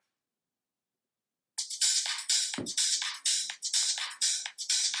Hey,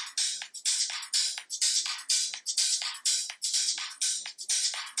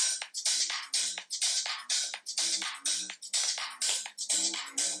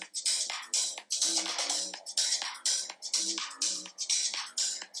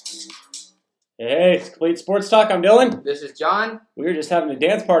 it's Complete Sports Talk. I'm Dylan. This is John. We were just having a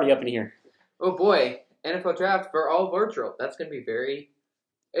dance party up in here. Oh boy, NFL draft for all virtual. That's going to be very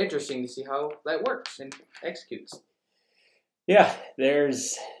interesting to see how that works and executes. Yeah,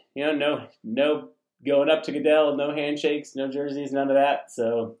 there's no going up to Goodell, no handshakes, no jerseys, none of that.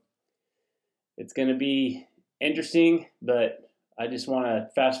 So it's going to be interesting, but I just want to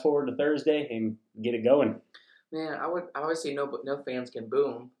fast forward to Thursday and get it going. Man, I would say no fans can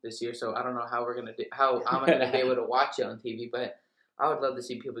boom this year, so I don't know how I'm going to be able to watch it on TV, but I would love to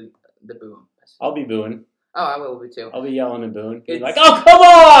see people the boom. I'll be booing. Oh, I will be too. I'll be yelling and booing. Like, oh, come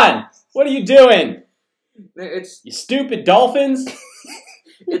on! What are you doing? You stupid Dolphins!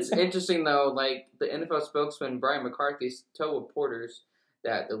 It's interesting, though, like the NFL spokesman Brian McCarthy told reporters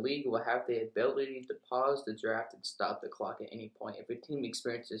that the league will have the ability to pause the draft and stop the clock at any point if a team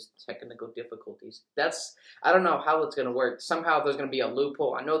experiences technical difficulties. I don't know how it's going to work. Somehow there's going to be a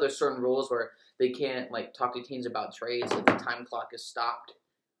loophole. I know there's certain rules where they can't talk to teams about trades if the time clock is stopped.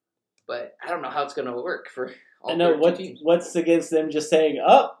 But I don't know how it's going to work for all teams. What's against them just saying,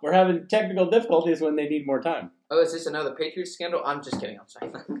 oh, we're having technical difficulties when they need more time? Oh, is this another Patriots scandal? I'm just kidding. I'm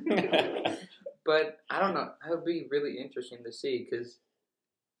sorry. But I don't know. That would be really interesting to see because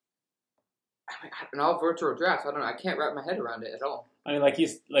in all virtual drafts, I don't know. I can't wrap my head around it at all. I mean, like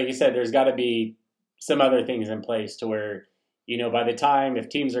you said, there's got to be some other things in place to where, by the time if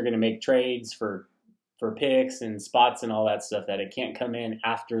teams are going to make trades for picks and spots and all that stuff, that it can't come in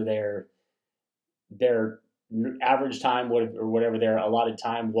after their average time or whatever their allotted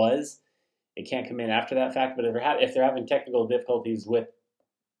time was. It can't come in after that fact. But if they're having technical difficulties with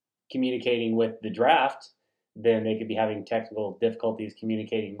communicating with the draft, then they could be having technical difficulties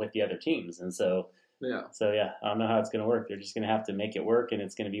communicating with the other teams. And so, I don't know how it's going to work. They're just going to have to make it work, and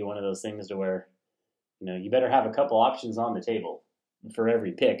it's going to be one of those things to where, you better have a couple options on the table for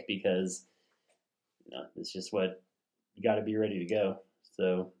every pick because, it's just what you got to be ready to go.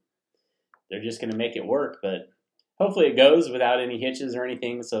 So they're just going to make it work, but hopefully it goes without any hitches or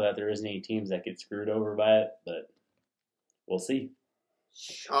anything so that there isn't any teams that get screwed over by it, but we'll see.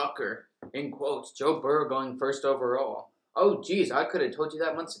 Shocker. In quotes, Joe Burrow going first overall. Oh, geez, I could have told you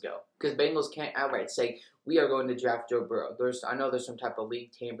that months ago. Because Bengals can't outright say, we are going to draft Joe Burrow. I know there's some type of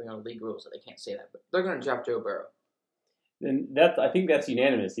league tampering or league rules that they can't say that, but they're going to draft Joe Burrow. And I think that's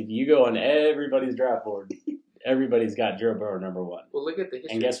unanimous. If you go on everybody's draft board, everybody's got Joe Burrow number one. Well, look at the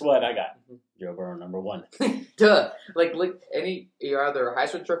history. And guess what? I got Joe Burrow number one. Duh. You're either a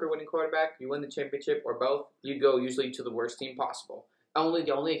Heisman Trophy winning quarterback, you win the championship, or both. You go usually to the worst team possible.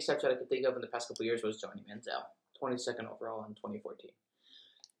 The only exception I could think of in the past couple of years was Johnny Manziel, 22nd overall in 2014.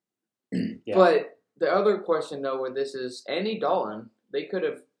 Yeah. But the other question, though, where this is Andy Dalton, they could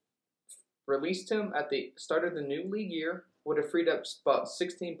have released him at the start of the new league year, would have freed up about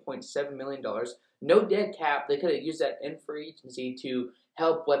 $16.7 million. No dead cap. They could have used that in free agency to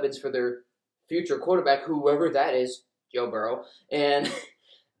help weapons for their future quarterback, whoever that is, Joe Burrow. And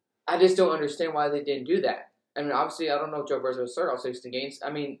I just don't understand why they didn't do that. I mean, obviously, I don't know if Joe Burrow's going to start all 16 games.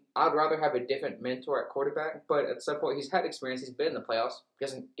 I mean, I'd rather have a different mentor at quarterback, but at some point, he's had experience. He's been in the playoffs. He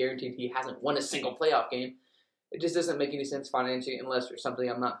hasn't guaranteed he hasn't won a single playoff game. It just doesn't make any sense financially unless there's something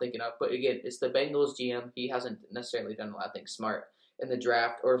I'm not thinking of. But again, it's the Bengals GM. He hasn't necessarily done a lot of things smart in the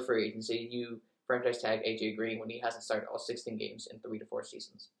draft or free agency. You franchise tag A.J. Green when he hasn't started all 16 games in 3 to 4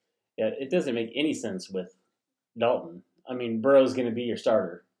 seasons. Yeah, it doesn't make any sense with Dalton. I mean, Burrow's going to be your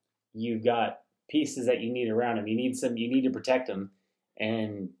starter. You've got pieces that you need around him. You need to protect him,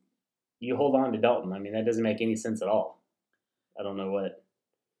 and you hold on to Dalton. I mean, that doesn't make any sense at all. I don't know what.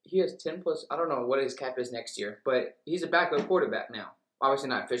 He has 10 plus, I don't know what his cap is next year, but he's a backup quarterback now. Obviously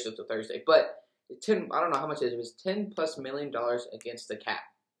not official till Thursday, but I don't know how much it is. It was $10 plus million against the cap.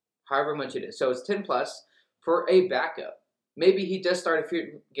 However much it is. So it's 10 plus for a backup. Maybe he does start a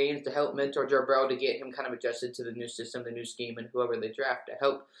few games to help mentor Joe Burrow to get him kind of adjusted to the new system, the new scheme, and whoever they draft to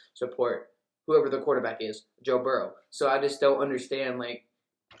help support whoever the quarterback is, Joe Burrow. So I just don't understand,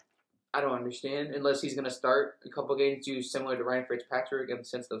 I don't understand unless he's going to start a couple games, do similar to Ryan Fitzpatrick in the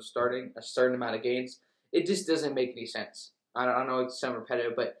sense of starting a certain amount of games. It just doesn't make any sense. I don't know, it's some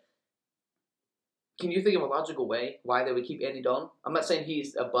repetitive, but can you think of a logical way why they would keep Andy Dalton? I'm not saying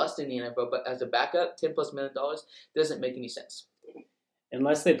he's a bust in the NFL, but as a backup, $10+ million doesn't make any sense.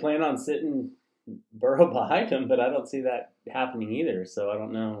 Unless they plan on sitting Burrow behind him, but I don't see that happening either, so I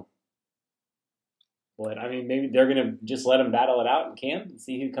don't know But I mean, maybe they're gonna just let him battle it out in camp and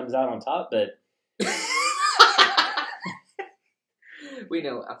see who comes out on top. But we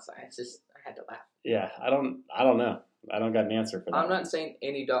know outside. It's just I had to laugh. yeah, I don't know. I don't got an answer for that. I'm not saying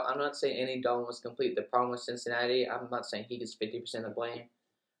any Dalton was complete. The problem with Cincinnati, I'm not saying he gets 50% of the blame.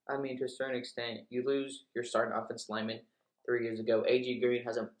 I mean, to a certain extent, you lose your starting offensive lineman 3 years ago. AJ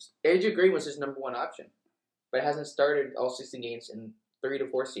Green was his number one option, but hasn't started all 60 games in 3 to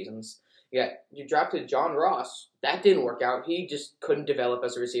 4 seasons. Yeah, you drafted John Ross. That didn't work out. He just couldn't develop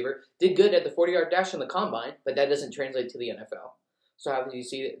as a receiver. Did good at the 40-yard dash in the combine, but that doesn't translate to the NFL. So how do you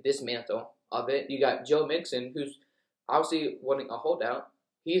see this mantle of it? You got Joe Mixon, who's obviously wanting a holdout.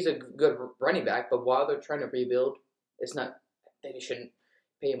 He's a good running back, but while they're trying to rebuild, it's not they shouldn't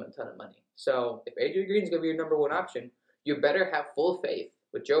pay him a ton of money. So if AJ Green's going to be your number one option, you better have full faith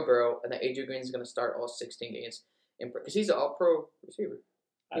with Joe Burrow and that AJ Green's going to start all 16 games because he's an all-pro receiver.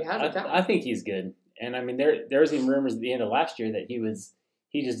 He has a talent. I think he's good, and I mean there was even rumors at the end of last year that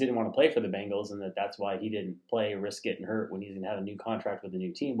he just didn't want to play for the Bengals, and that's why he didn't play, risk getting hurt when he's going to have a new contract with a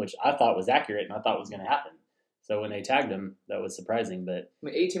new team, which I thought was accurate and I thought was going to happen. So when they tagged him, that was surprising. But I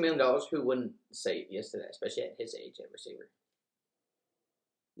mean, $18 million, who wouldn't say yes to that, especially at his age at receiver?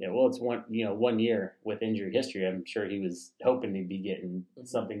 Yeah, well, it's 1 year with injury history. I'm sure he was hoping to be getting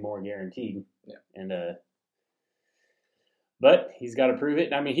something more guaranteed. Yeah, and but he's got to prove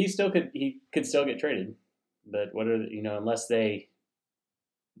it. I mean, he could still get traded, but unless they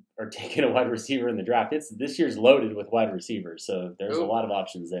are taking a wide receiver in the draft, this year's loaded with wide receivers, so there's a lot of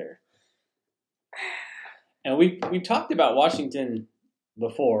options there. And we've talked about Washington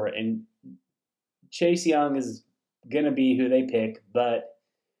before, and Chase Young is going to be who they pick, but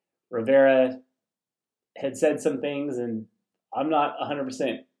Rivera had said some things, and I'm not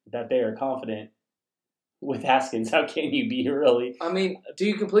 100% that they are confident with Haskins. How can you be really? I mean, do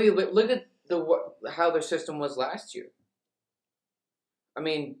you completely look at how their system was last year? I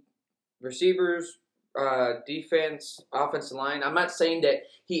mean, receivers, defense, offensive line. I'm not saying that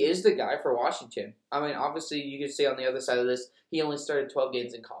he is the guy for Washington. I mean, obviously, you can say on the other side of this, he only started 12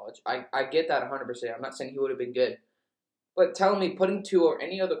 games in college. I get that 100%. I'm not saying he would have been good. But tell me, putting Tua or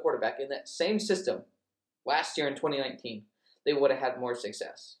any other quarterback in that same system last year in 2019, they would have had more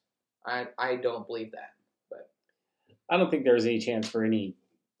success. I don't believe that. But I don't think there's any chance for any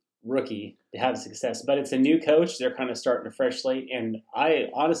rookie to have success. But it's a new coach. They're kind of starting a fresh slate. And I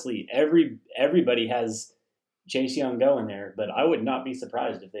honestly, everybody has Chase Young going there. But I would not be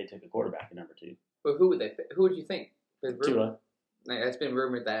surprised if they took a quarterback at number 2. But who would they pick? Who would you think? Tua. It's been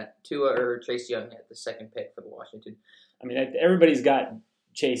rumored that Tua or Chase Young at the second pick for the Washington. I mean, everybody's got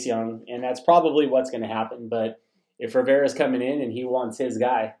Chase Young, and that's probably what's going to happen. But if Rivera's coming in and he wants his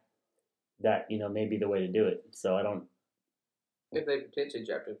guy, that may be the way to do it. So I don't. If they potentially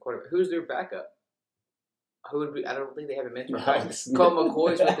drafted a quarterback, who's their backup? Who would be? I don't think they have a mentor. Colt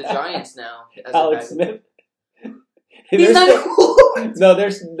McCoy's with the Giants now. Alex Smith. He's not cool.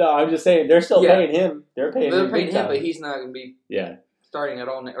 No. I'm just saying they're still paying him. They're paying him, but he's not going to be starting at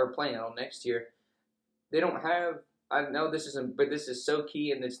all or playing at all next year. They don't have. I know this isn't, but this is so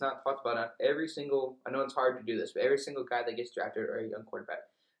key, and it's not talked about. I know it's hard to do this, but every single guy that gets drafted or a young quarterback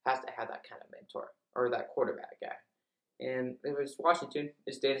has to have that kind of mentor or that quarterback guy. And if it's Washington,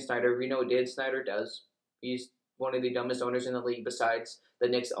 it's Dan Snyder. We know what Dan Snyder does. He's one of the dumbest owners in the league besides the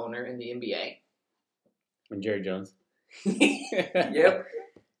Knicks owner in the NBA. And Jerry Jones. Yep.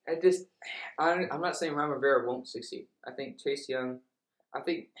 I'm not saying Ron Rivera won't succeed. I think Chase Young,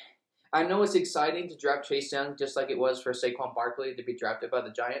 I know it's exciting to draft Chase Young just like it was for Saquon Barkley to be drafted by the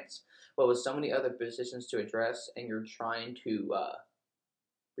Giants, but with so many other positions to address and you're trying to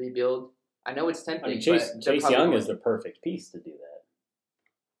rebuild, I know it's tempting. I mean, Chase Young is the perfect piece to do that.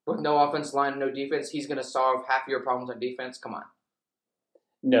 With no offense line, no defense, he's going to solve half your problems on defense? Come on.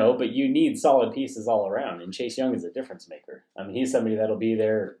 No, but you need solid pieces all around, and Chase Young is a difference maker. I mean, he's somebody that'll be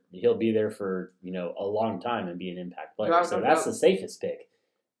there. He'll be there for a long time and be an impact player. So that's the safest pick.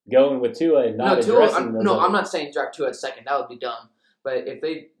 Going with Tua and not addressing those. I'm not saying draft Tua at second. That would be dumb. But if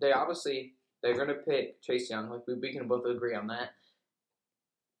they obviously they're going to pick Chase Young, like we can both agree on that.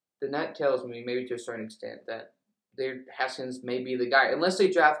 Then that tells me, maybe to a certain extent, that Haskins may be the guy. Unless they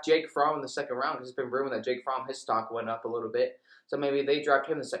draft Jake Fromm in the second round, because it's been rumored that Jake Fromm, his stock went up a little bit. So maybe they draft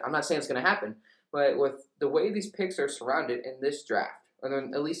him in the second. I'm not saying it's going to happen, but with the way these picks are surrounded in this draft, or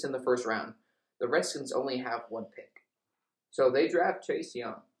then at least in the first round, the Redskins only have one pick. So they draft Chase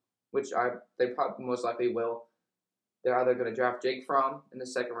Young, which they probably most likely will. They're either going to draft Jake Fromm in the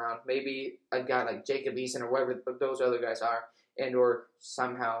second round, maybe a guy like Jacob Eason or whatever those other guys are, and or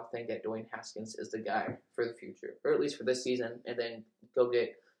somehow think that Dwayne Haskins is the guy for the future, or at least for this season, and then go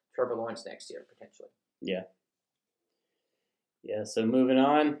get Trevor Lawrence next year, potentially. Yeah. Yeah, so moving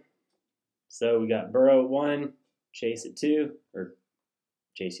on. So we got Burrow at 1, Chase at 2, or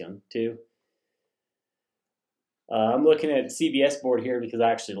Chase Young, 2. I'm looking at CBS board here because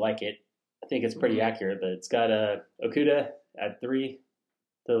I actually like it. I think it's pretty accurate, but it's got Okudah at 3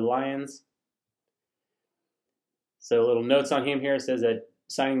 to the Lions. So little notes on him here. It says that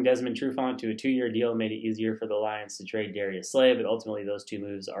signing Desmond Trufant to a 2-year deal made it easier for the Lions to trade Darius Slay, but ultimately those 2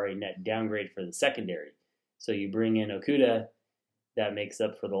 moves are a net downgrade for the secondary. So you bring in Okudah, that makes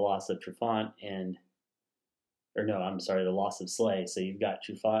up for the loss of Trufant the loss of Slay. So you've got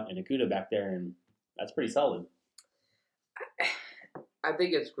Trufant and Okudah back there, and that's pretty solid. I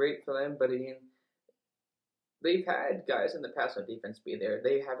think it's great for them, but again, they've had guys in the past on defense be there.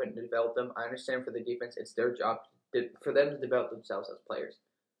 They haven't developed them. I understand for the defense, it's their job for them to develop themselves as players.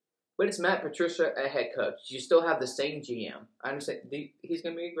 But it's Matt Patricia, a head coach. You still have the same GM. I understand he's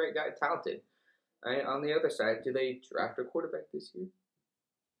going to be a great guy, talented. Right? On the other side, do they draft a quarterback this year?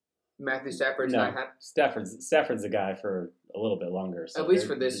 Matthew Stafford's not happy. Stafford's the guy for a little bit longer. So at least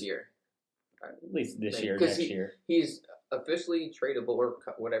for this year. At least this year, next year. He's officially tradable or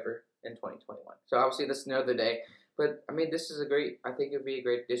whatever in 2021. So obviously this is another day. But, I mean, this is I think it would be a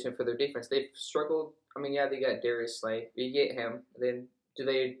great addition for their defense. They've struggled. I mean, yeah, they got Darius Slay. You get him. Then do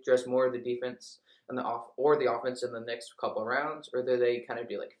they address more of the defense and the offense in the next couple of rounds? Or do they kind of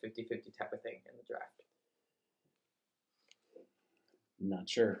do like a 50-50 type of thing in the draft? Not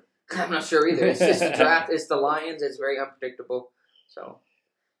sure. I'm not sure either. It's just the draft. It's the Lions. It's very unpredictable. So,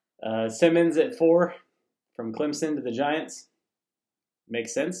 Simmons at 4 from Clemson to the Giants.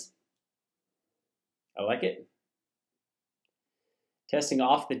 Makes sense. I like it. Testing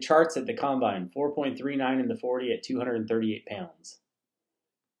off the charts at the combine. 4.39 in the 40 at 238 pounds.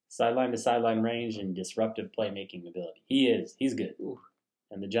 Sideline to sideline range and disruptive playmaking ability. He's good. Ooh.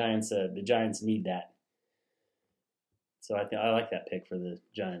 And the Giants need that. So I like that pick for the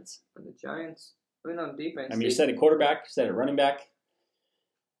Giants. For the Giants, on defense. I mean, you said at quarterback, you said at running back.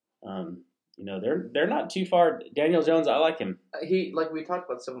 They're not too far. Daniel Jones, I like him. Like we talked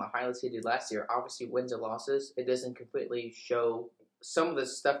about some of the highlights he did last year. Obviously, wins and losses. It doesn't completely show some of the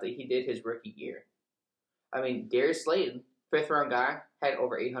stuff that he did his rookie year. I mean, Darius Slayton, 5th-round guy, had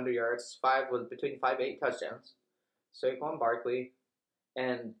over 800 yards, between 5 and 8 touchdowns. Saquon Barkley,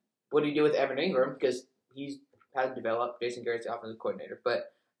 and what do you do with Evan Ingram? Because he's had developed. Jason Garrett's the offensive coordinator.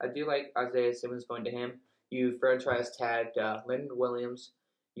 But I do like Isaiah Simmons going to him. You franchise tagged Leonard Williams.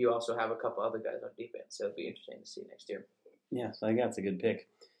 You also have a couple other guys on defense. So it'll be interesting to see next year. Yeah, so I think that's a good pick.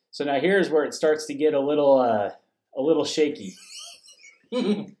 So now here's where it starts to get a little shaky.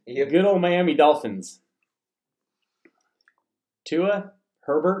 Yep. Good old Miami Dolphins. Tua,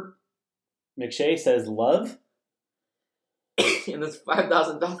 Herbert, McShay says love. And there's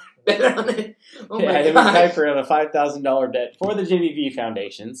 $5,000 bet on it. Oh my it was Kuiper on a $5,000 bet for the Jimmy V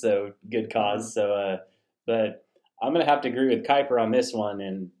Foundation, so good cause. So, but I'm going to have to agree with Kuiper on this one,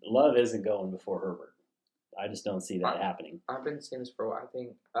 and Love isn't going before Herbert. I just don't see that happening. I've been seeing this for a while. I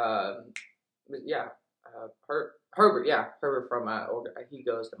think, Herbert from Oregon, he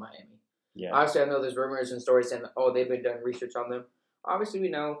goes to Miami. Yeah. Obviously, I know there's rumors and stories saying, they've been doing research on them. Obviously, we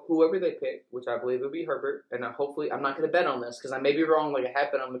know whoever they pick, which I believe will be Herbert, and hopefully, I'm not going to bet on this because I may be wrong. Like I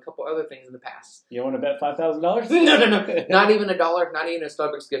have bet on a couple other things in the past. You want to bet $5,000? No, not even $1, not even a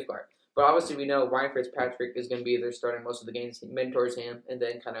Starbucks gift card. But obviously, we know Ryan Fitzpatrick is going to be there starting most of the games. He mentors him, and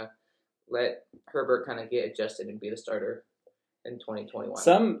then kind of let Herbert kind of get adjusted and be the starter in 2021.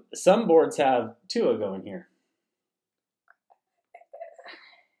 Some boards have Tua going here,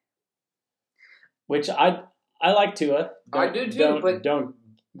 which I like Tua. I do too, but don't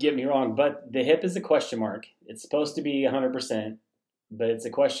get me wrong. But the hip is a question mark. It's supposed to be 100%, but it's a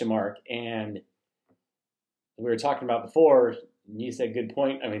question mark. And we were talking about before. You said good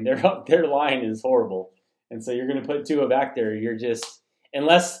point. I mean, their line is horrible, and so you're going to put Tua back there. You're just,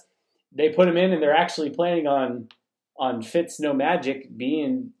 unless they put him in and they're actually planning on Fitz no magic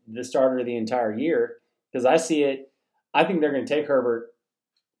being the starter the entire year. Because I see it. I think they're going to take Herbert.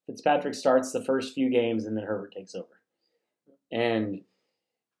 Fitzpatrick starts the first few games, and then Herbert takes over. And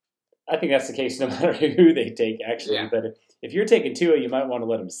I think that's the case no matter who they take, actually. Yeah. But if you're taking Tua, you might want to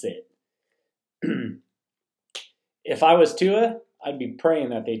let him sit. If I was Tua, I'd be praying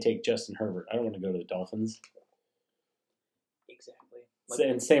that they take Justin Herbert. I don't want to go to the Dolphins. Exactly.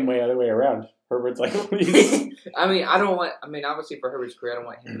 And same way, other way around. Herbert's like, please. Obviously for Herbert's career, I don't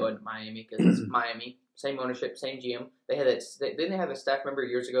want him going to Miami because it's Miami. Same ownership, same GM. Didn't they have a staff member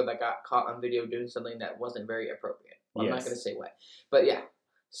years ago that got caught on video doing something that wasn't very appropriate? Well, I'm not going to say what. But yeah,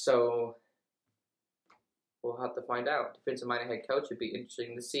 so We'll have to find out. Defensive-minded head coach would be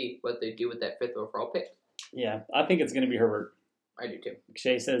interesting to see what they do with that 5th overall pick. Yeah, I think it's going to be Herbert. I do too.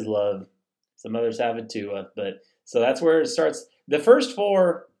 Shea says Love. Some others have it Tua, but so that's where it starts. The first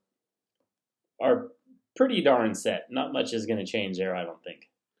 4 are pretty darn set. Not much is going to change there, I don't think.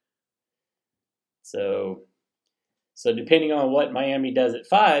 So depending on what Miami does at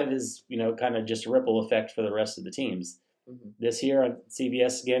 5 is, kind of just a ripple effect for the rest of the teams. Mm-hmm. This year on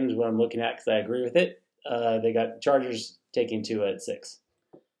CBS again is what I'm looking at because I agree with it. They got Chargers taking Tua at 6.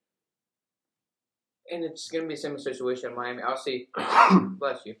 And it's going to be a similar situation in Miami. Obviously,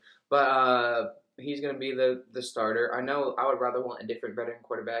 bless you. But he's going to be the starter. I know I would rather want a different veteran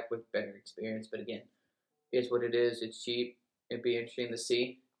quarterback with better experience. But again, it's what it is. It's cheap. It'd be interesting to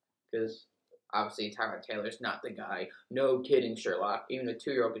see because obviously Tyrod Taylor's not the guy. No kidding, Sherlock. Even a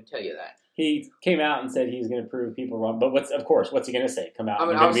 2-year-old could tell you that. He came out and said he was going to prove people wrong. But what's he going to say? Come out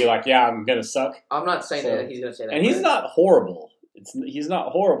and I mean, be like, yeah, I'm going to suck? I'm not saying that he's going to say that. And he's not horrible. He's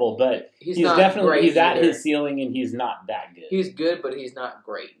not horrible, but he's definitely he's at his ceiling, and he's not that good. He's good, but he's not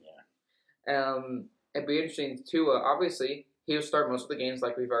great. Yeah. It'd be interesting too. Obviously, he'll start most of the games,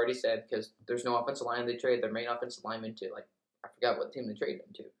 like we've already said, because there's no offensive line. They traded their main offensive lineman to I forgot what team they traded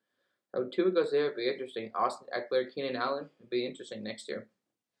him to. So Tua goes there. It'd be interesting. Austin Eckler, Keenan Allen. It'd be interesting next year.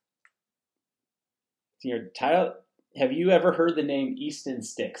 Tyler, have you ever heard the name Easton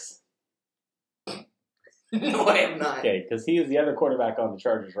Sticks? No, I have not. Okay, because he is the other quarterback on the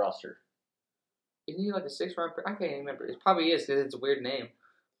Chargers roster. Isn't he like a 6th-round pick? I can't even remember. It probably is because it's a weird name.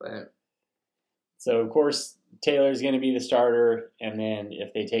 But so, of course, Taylor's going to be the starter, and then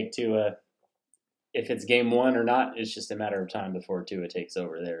if they take Tua, if it's game 1 or not, it's just a matter of time before Tua takes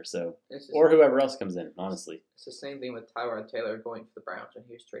over there. So, or whoever else comes in, honestly. It's the same thing with Tyrod Taylor going to the Browns when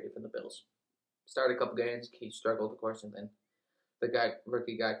he was traded from the Bills. Started a couple games, he struggled, of course, and then the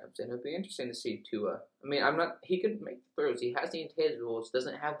rookie guy comes in. It'll be interesting to see Tua. I mean, he could make throws. He has the intangibles,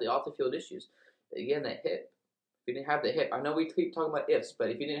 doesn't have the off-the-field issues. But again, that hip. If he didn't have the hip, I know we keep talking about ifs,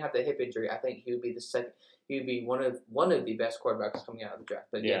 but if he didn't have the hip injury, I think he would be the second. He would be one of the best quarterbacks coming out of the draft.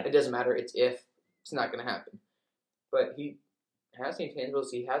 But again, It doesn't matter. It's if. It's not going to happen. But he has the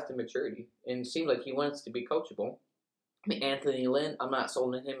intangibles. He has the maturity, and it seems like he wants to be coachable. I mean, Anthony Lynn, I'm not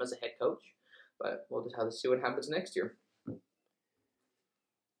sold on him as a head coach, but we'll just have to see what happens next year.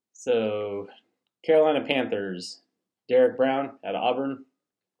 So, Carolina Panthers, Derek Brown out of Auburn.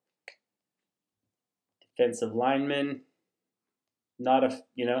 Defensive lineman, not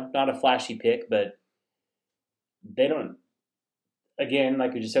a flashy pick, but they don't. Again,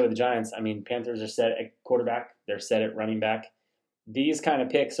 like we just said with the Giants, I mean, Panthers are set at quarterback. They're set at running back. These kind of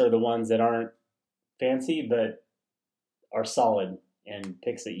picks are the ones that aren't fancy, but are solid and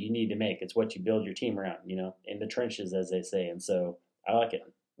picks that you need to make. It's what you build your team around, in the trenches, as they say. And so I like it.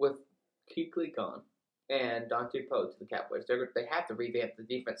 With Kuechly gone and Dante Poe to the Cowboys, they have to revamp the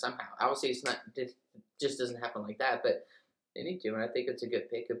defense somehow. Obviously, it just doesn't happen like that, but they need to, and I think it's a good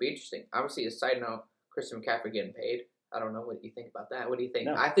pick. It'll be interesting. Obviously, a side note, Christian McCaffrey getting paid. I don't know what you think about that. What do you think?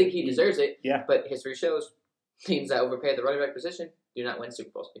 No, I think he deserves it. Yeah. But history shows teams that overpay the running back position do not win Super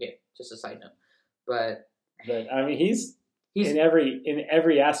Bowls. Again, just a side note. But I mean, he's in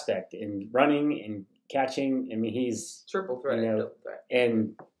every aspect, in running and catching. I mean, he's triple threat, double threat,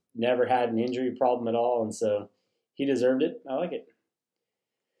 and never had an injury problem at all, and so he deserved it. I like it.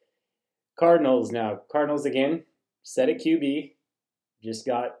 Cardinals now. Cardinals again, set at QB. Just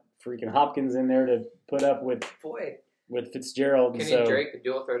got freaking Hopkins in there to put up with Fitzgerald. Kenny Drake, the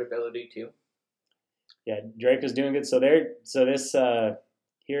dual threat ability too. Yeah, Drake was doing good. So this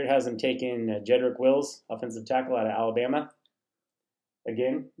here it has him taking Jedrick Wills, offensive tackle out of Alabama.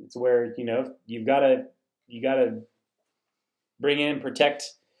 Again, it's where you gotta bring in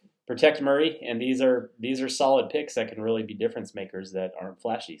protect Murray, and these are solid picks that can really be difference makers that aren't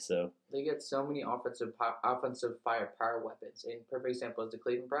flashy. So they get so many offensive firepower weapons. And perfect example is the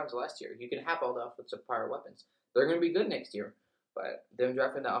Cleveland Browns last year. You can have all the offensive power weapons. They're going to be good next year. But them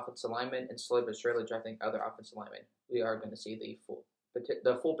drafting the offensive lineman and slowly but surely drafting other offensive linemen, we are going to see the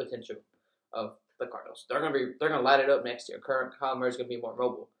full potential of the Cardinals. They're going to light it up next year. Current Kyle Murray's going to be more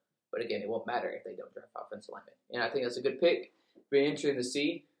mobile. But again, it won't matter if they don't draft offensive linemen. And I think that's a good pick. Be interesting to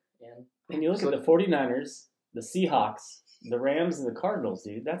see. And you look at the 49ers, the Seahawks, the Rams, and the Cardinals,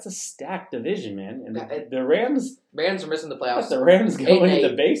 dude. That's a stacked division, man. And the Rams are missing the playoffs. The Rams going in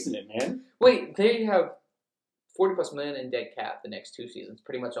the basement, man. Wait, they have $40+ million in dead cap the next 2 seasons.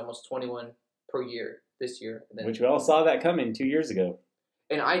 Pretty much almost 21 per year this year. Which we all saw that coming 2 years ago.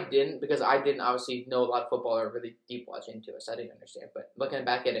 And I didn't, because I didn't obviously know a lot of football or really deep watch into it, so I didn't understand. But looking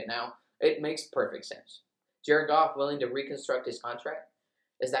back at it now, it makes perfect sense. Jared Goff willing to reconstruct his contract.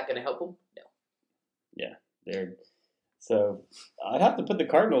 Is that going to help him? No. Yeah. So I'd have to put the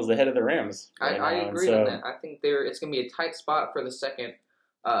Cardinals ahead of the Rams. I now. agree on that. I think it's going to be a tight spot for the second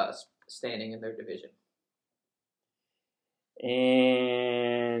standing in their division.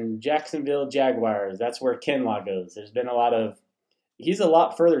 And Jacksonville Jaguars. That's where Kinlaw goes. There's been he's a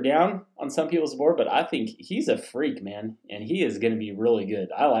lot further down on some people's board, but I think he's a freak, man, and he is going to be really good.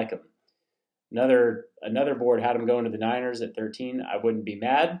 I like him. Another board had him going to the Niners at 13. I wouldn't be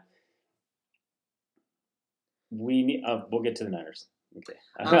mad. We'll get to the Niners. Okay,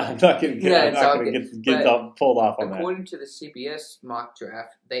 I'm not going to get pulled off on that. According to the CBS mock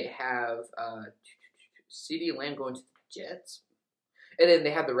draft, they have CeeDee Lamb going to the Jets, and then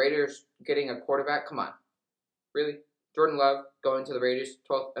they have the Raiders getting a quarterback. Come on, really? Jordan Love going to the Raiders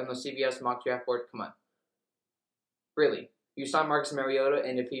 12th on the CBS mock draft board. Come on, really? You sign Marcus Mariota,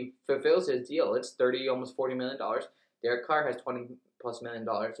 and if he fulfills his deal, it's almost $40 million. Derek Carr has $20+ million,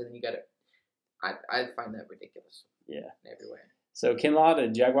 and then you got it. I find that ridiculous. Yeah, in every way. So Kinlaw to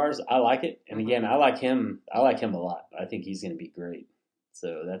Jaguars, I like it, and again, I like him. I like him a lot. I think he's going to be great.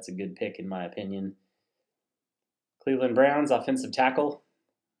 So that's a good pick in my opinion. Cleveland Browns offensive tackle,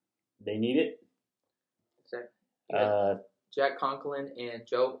 they need it. Jack Conklin and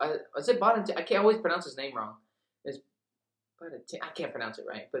Joe. I said Bonatini. I can't always pronounce his name wrong. I can't pronounce it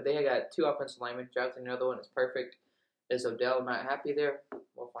right. But they got 2 offensive linemen. Drafting another one is perfect. Is Odell not happy there?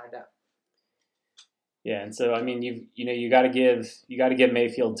 We'll find out. Yeah, and so I mean, you got to give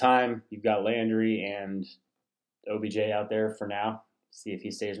Mayfield time. You've got Landry and OBJ out there for now. See if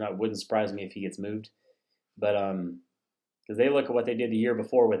he stays or not. Wouldn't surprise me if he gets moved. But because they look at what they did the year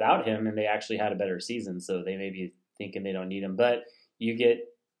before without him, and they actually had a better season, so they may be thinking they don't need him. But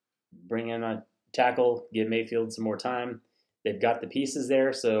bring in a tackle, give Mayfield some more time. They've got the pieces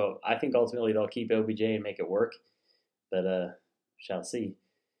there, so I think ultimately they'll keep OBJ and make it work. But shall see.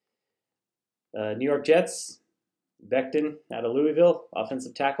 New York Jets, Becton out of Louisville,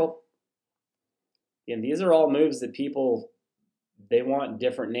 offensive tackle. Again, these are all moves that they want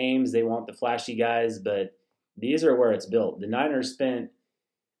different names. They want the flashy guys, but these are where it's built. The Niners spent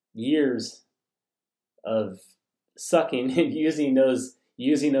years of sucking and using those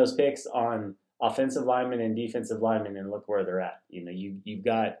picks on offensive linemen and defensive linemen, and look where they're at. You've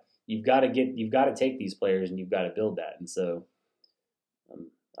got to take these players and you've got to build that. And so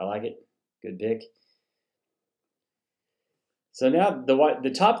I like it. Good pick. So now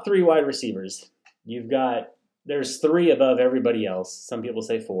the top 3 wide receivers. There's 3 above everybody else. Some people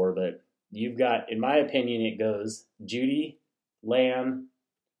say 4, but you've got, in my opinion, it goes Jeudy, Lamb,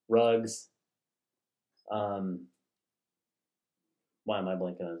 Ruggs. Why am I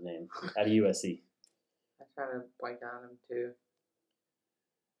blanking on his name? Out of USC. I kind of blanked on him too.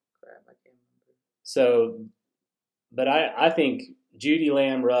 Crap, I can't remember. So, but I think Jeudy,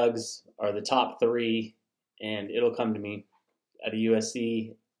 Lamb, Ruggs are the top 3, and it'll come to me at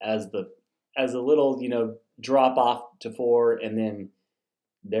USC as a little, drop off to 4, and then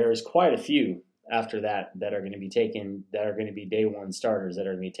there's quite a few after that are going to be taken, that are going to be day 1 starters that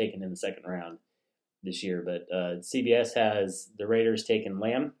are going to be taken in the second round this year. But CBS has the Raiders taking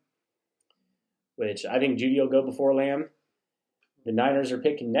Lamb, which I think Jeudy will go before Lamb. The Niners are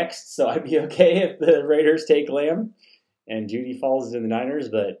picking next, so I'd be okay if the Raiders take Lamb and Jeudy falls to the Niners.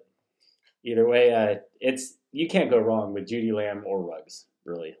 But either way, you can't go wrong with Jeudy, Lamb, or Ruggs,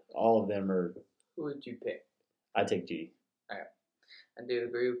 really. All of them are. Who would you pick? I'd take Jeudy. All right. I do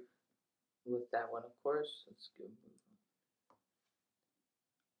agree with that one, of course. Let's go.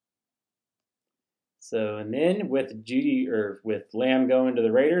 So, and then with with Lamb going to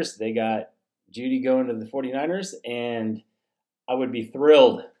the Raiders, they got Jeudy going to the 49ers, and I would be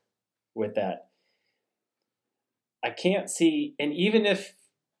thrilled with that. I can't see, and even if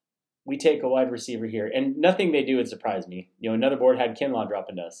we take a wide receiver here, and nothing they do would surprise me. Another board had Kinlaw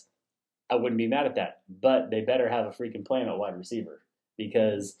dropping to us. I wouldn't be mad at that, but they better have a freaking plan at wide receiver,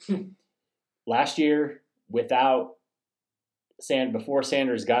 because last year before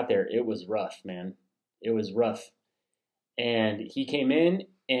Sanders got there, it was rough, man. It was rough. And he came in,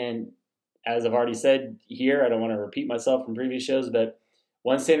 and as I've already said here, I don't want to repeat myself from previous shows, but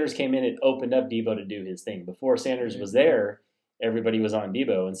once Sanders came in, it opened up Debo to do his thing. Before Sanders was there, everybody was on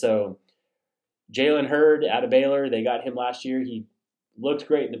Debo. And so Jalen Hurd out of Baylor, they got him last year. He looked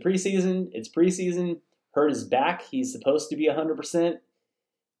great in the preseason. It's preseason. Hurd is back. He's supposed to be 100%.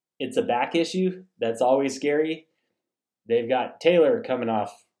 It's a back issue. That's always scary. They've got Taylor coming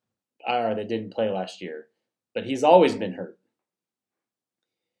off IR that didn't play last year, but he's always been hurt.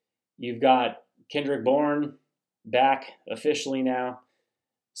 You've got Kendrick Bourne back officially now.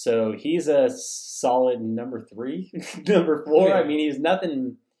 So he's a solid number 3, number 4. I mean, he's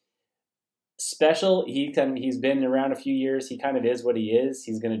nothing special. He's been around a few years. He kind of is what he is.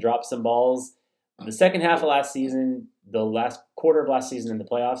 He's going to drop some balls. The second half of last season, the last quarter of last season in the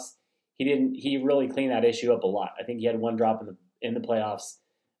playoffs, he really cleaned that issue up a lot. I think he had one drop in the playoffs,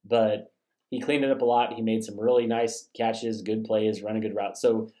 but he cleaned it up a lot. He made some really nice catches, good plays, run a good route.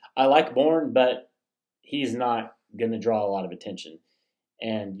 So I like Bourne, but he's not going to draw a lot of attention.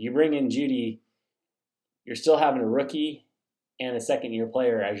 And you bring in Jeudy, you're still having a rookie and a second-year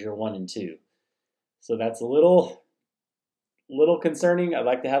player as your 1 and 2. So that's a little concerning. I'd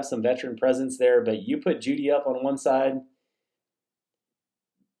like to have some veteran presence there, but you put Jeudy up on one side,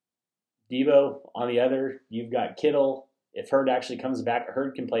 Debo on the other. You've got Kittle. If Hurd actually comes back,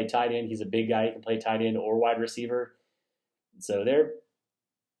 Hurd can play tight end. He's a big guy. He can play tight end or wide receiver. So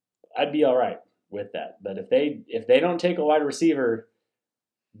I'd be all right with that. But if they don't take a wide receiver,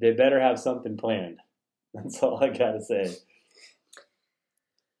 they better have something planned. That's all I got to say.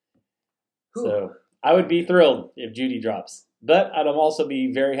 So I would be thrilled if Jeudy drops. But I'd also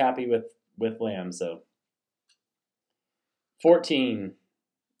be very happy with Lamb. So 14,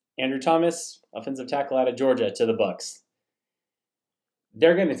 Andrew Thomas, offensive tackle out of Georgia to the Bucs.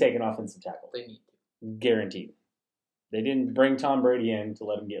 They're going to take an offensive tackle. They need to. Guaranteed. They didn't bring Tom Brady in to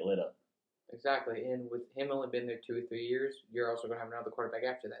let him get lit up. Exactly. And with him only been there 2 or 3 years, you're also going to have another quarterback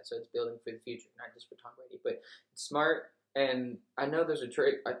after that. So it's building for the future, not just for Tom Brady. But it's smart. And I know there's a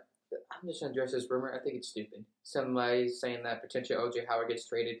trade. I'm just going to address this rumor. I think it's stupid. Somebody's saying that potentially O.J. Howard gets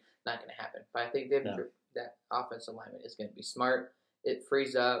traded. Not going to happen. But I think that offensive alignment is going to be smart. It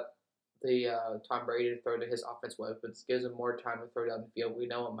frees up the Tom Brady to throw to his offense weapons, gives him more time to throw down the field. We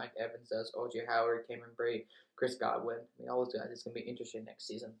know what Mike Evans does, O.J. Howard, Cameron Brate, Chris Godwin. I mean, all those guys. It's going to be interesting next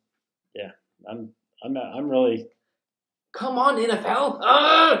season. Yeah, I'm really. Come on, NFL!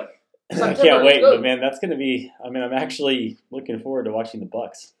 I can't wait, but man, that's going to be. I mean, I'm actually looking forward to watching the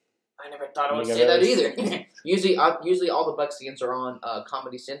Bucs. I never thought I would say that either. usually all the Bucs games are on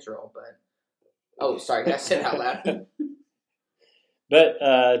Comedy Central, but sorry, I said it out loud. But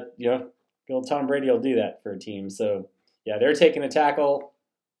old Tom Brady will do that for a team. So yeah, they're taking a tackle.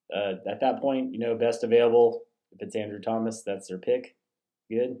 At that point, best available. If it's Andrew Thomas, that's their pick.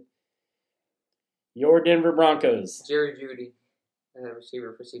 Good. Your Denver Broncos. Jerry Jeudy,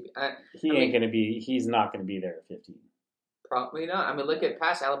 receiver for CB. He's not going to be there at 15. Probably not. I mean, look at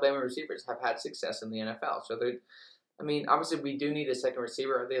past Alabama receivers have had success in the NFL. So obviously we do need a second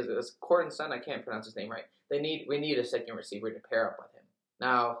receiver. There's Cortland Sutton. I can't pronounce his name right. We need a second receiver to pair up with him.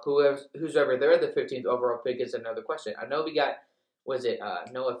 Now, who's ever there, the 15th overall pick is another question. I know we got,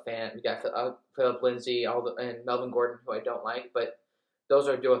 Noah Fant, we got Philip Lindsay, and Melvin Gordon, who I don't like, but those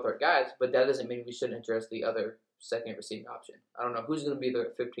are dual threat guys. But that doesn't mean we shouldn't address the other second receiving option. I don't know who's going to be there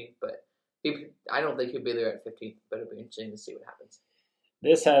at 15th, but I don't think he'll be there at 15th. But it'll be interesting to see what happens.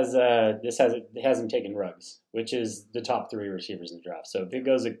 This hasn't taken Ruggs, which is the top 3 receivers in the draft. So if it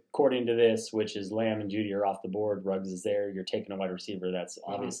goes according to this, which is Lamb and Jeudy are off the board, Ruggs is there, you're taking a wide receiver. That's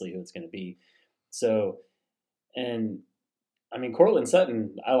obviously who it's going to be. So, and I mean Cortland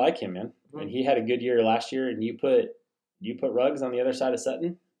Sutton, I like him, man, and he had a good year last year. And you put Ruggs on the other side of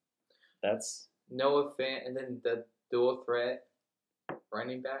Sutton. That's Noah Fant, and then the dual threat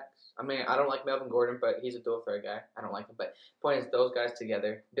running backs. I mean, I don't like Melvin Gordon, but he's a dual threat guy. I don't like him. But point is, those guys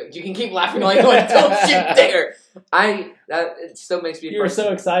together. You can keep laughing all you want. Don't you dare! It still makes me. You were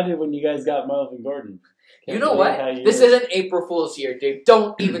so excited when you guys got Melvin Gordon. You know what? This isn't April Fool's year, dude.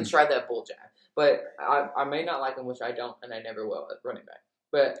 Don't even try that bull jack. But I may not like him, which I don't, and I never will at running back.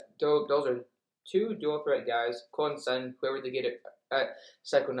 But those are 2 dual threat guys. Cortland Sutton, whoever they get at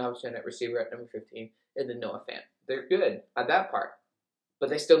second option at receiver at number 15, and then Noah Fant. They're good at that part. But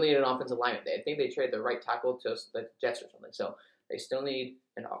they still need an offensive lineman. I think they traded the right tackle to the Jets or something. So they still need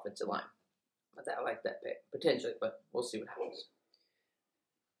an offensive line. But I like that pick, potentially, but we'll see what happens.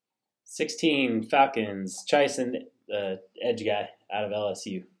 16, Falcons, Chison, edge guy out of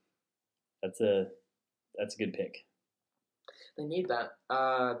LSU. That's a good pick. They need that.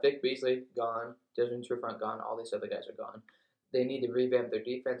 Vic Beasley, gone. Desmond Trufant, gone. All these other guys are gone. They need to revamp their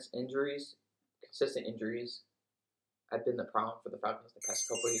defense. Injuries, consistent injuries, have been the problem for the Falcons the past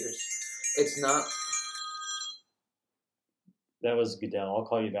couple of years. It's not. That was Goodell. I'll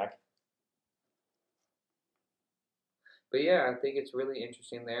call you back. But yeah, I think it's really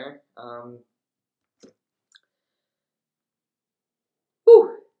interesting there.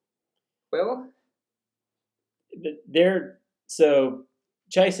 Well, so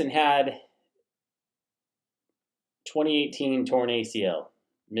Chison had 2018 torn ACL,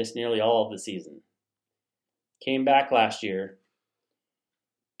 missed nearly all of the season. Came back last year,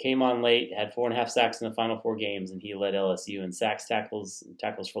 came on late, had 4.5 sacks in the final 4 games, and he led LSU in sacks, tackles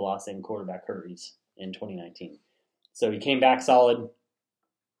for loss, and quarterback hurries in 2019. So he came back solid.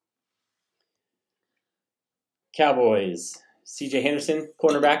 Cowboys, C.J. Henderson,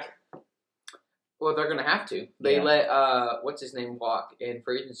 cornerback. Well, they're going to have to. They let, what's his name, walk in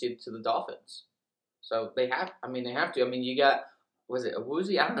free agency to the Dolphins. So they have to. I mean, you got, was it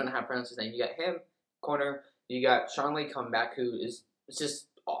Awuzie? I don't know how to pronounce his name. You got him, corner. You got Sean Lee come back, who is just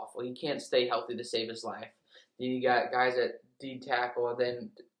awful. He can't stay healthy to save his life. Then you got guys at D tackle, and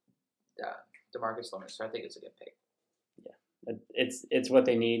then DeMarcus Lawrence. So I think it's a good pick. Yeah, it's what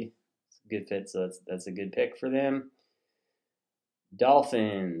they need. It's a good fit, so that's a good pick for them.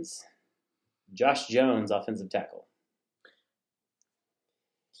 Dolphins, Josh Jones, offensive tackle.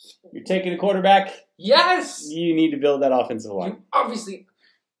 You're taking a quarterback? Yes! You need to build that offensive line. Obviously,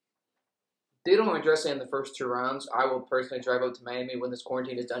 they don't address it in the first 2 rounds. I will personally drive out to Miami when this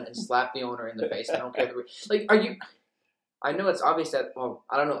quarantine is done and slap the owner in the face. I don't care. Are you... I know it's obvious that... Well,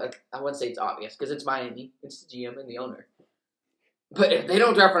 I don't know. I wouldn't say it's obvious because it's Miami. It's the GM and the owner. But if they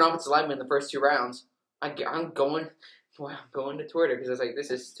don't draft an offensive lineman in the first 2 rounds, I'm going to Twitter because it's like,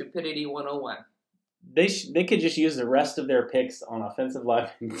 this is stupidity 101. They could just use the rest of their picks on offensive line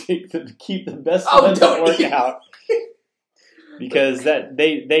and keep the best ones that work out. Because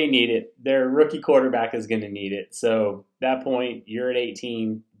they need it. Their rookie quarterback is going to need it. So at that point, you're at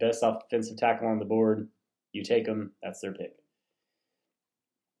 18, best offensive tackle on the board. You take them. That's their pick.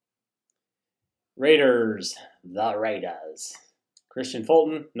 Raiders. The Raiders. Christian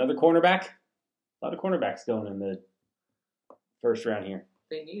Fulton, another cornerback. A lot of cornerbacks going in the first round here.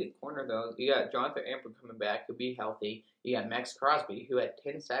 They need a corner, though. You got Jonathan Amper coming back, who'll be healthy. You got Max Crosby, who had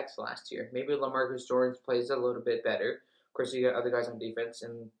 10 sacks last year. Maybe LaMarcus Jordan plays a little bit better. Of course, you got other guys on defense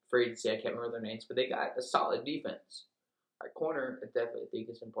and free agency. I can't remember their names, but they got a solid defense. Our corner, I definitely think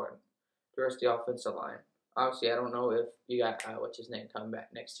is important. The rest of the offensive line. Obviously, I don't know if you got, what's his name, coming back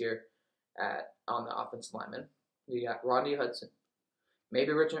next year on the offensive lineman. You got Rodney Hudson.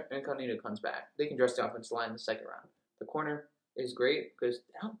 Maybe Richard Incognito comes back. They can dress the offensive line in the second round. The corner is great because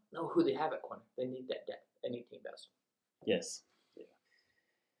I don't know who they have at corner. They need that depth. Any team does. Yes. Yeah.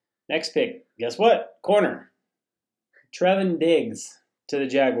 Next pick. Guess what? Corner. Trevin Diggs to the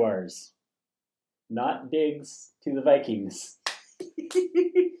Jaguars. Not Diggs to the Vikings.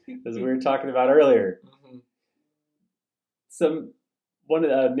 As we were talking about earlier. Mm-hmm.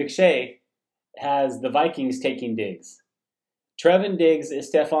 McShay has the Vikings taking Diggs. Trevin Diggs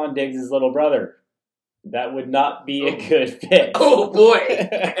is Stephon Diggs' little brother. That would not be a good fit. Oh, boy.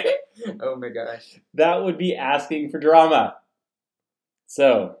 Oh, my gosh. That would be asking for drama.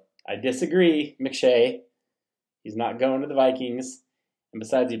 So, I disagree, McShay. He's not going to the Vikings. And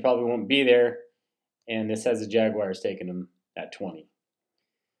besides, he probably won't be there. And this has the Jaguars taking him at 20.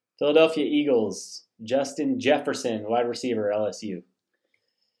 Philadelphia Eagles, Justin Jefferson, wide receiver, LSU.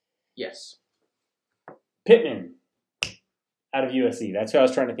 Yes. Pittman, out of USC. That's who I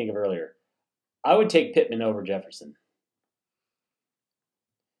was trying to think of earlier. I would take Pittman over Jefferson.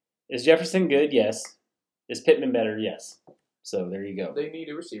 Is Jefferson good? Yes. Is Pittman better? Yes. So there you go. They need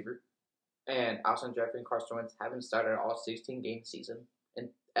a receiver. And Alshon Jeffrey and Carson Wentz haven't started all 16-game season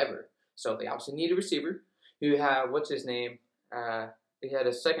ever. So they obviously need a receiver. You have, what's his name? They had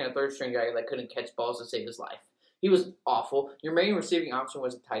a second and third string guy that couldn't catch balls to save his life. He was awful. Your main receiving option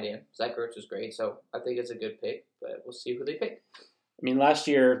was a tight end. Zach Ertz was great, so I think it's a good pick. But we'll see who they pick. I mean, last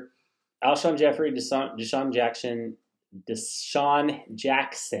year, Alshon Jeffrey, Deshaun Jackson,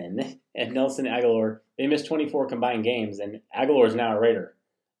 and Nelson Aguilar, they missed 24 combined games, and Aguilar is now a Raider.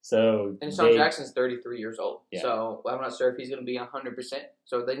 So and Deshaun Jackson's 33 years old. Yeah. So I'm not sure if he's going to be 100%.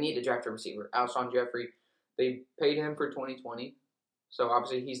 So they need to draft a receiver. Alshon Jeffrey, they paid him for 2020. So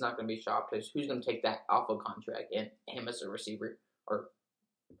obviously he's not going to be shopped because who's going to take that alpha contract and him as a receiver or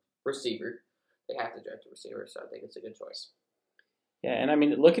receiver? They have to draft a receiver, so I think it's a good choice. Yeah, and I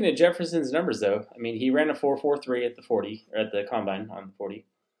mean, looking at Jefferson's numbers, though, I mean, he ran a 4.43 at the 40, or at the combine on the 40.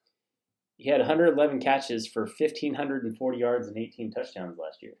 He had 111 catches for 1,540 yards and 18 touchdowns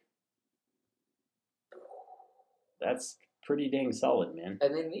last year. That's pretty dang solid, man.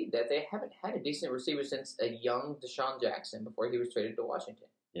 And they need that. They haven't had a decent receiver since a young Deshaun Jackson before he was traded to Washington.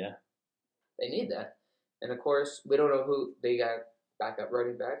 Yeah. They need that. And, of course, we don't know who they got backup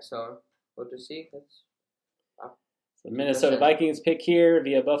running back, so we'll just see. So Minnesota Vikings pick here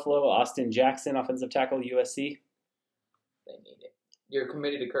via Buffalo, Austin Jackson, offensive tackle, USC. They need it. You're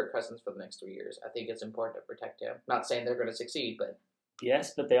committed to Kirk Cousins for the next 3 years. I think it's important to protect him. Not saying they're going to succeed, but...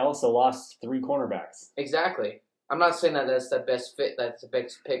 Yes, but they also lost 3 cornerbacks. Exactly. I'm not saying that that's the best fit, that's the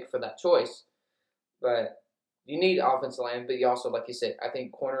best pick for that choice, but You need offensive line, but you also, like you said, I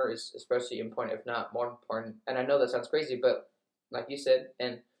think corner is especially important, if not more important. And I know that sounds crazy, but like you said,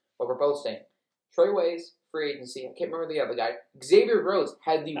 and what we're both saying, Troy Ways, free agency. I can't remember the other guy. Xavier Rhodes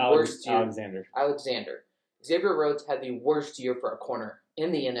had the worst year. Alexander. Xavier Rhodes had the worst year for a corner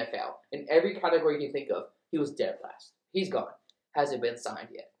in the NFL. In every category you can think of, he was dead last. He's gone. Hasn't been signed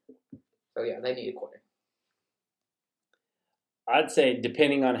yet. So, yeah, they need a corner. I'd say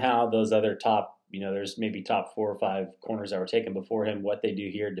depending on how those other top, there's maybe top 4 or 5 corners that were taken before him, what they do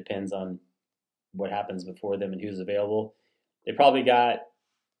here depends on what happens before them and who's available. They probably got,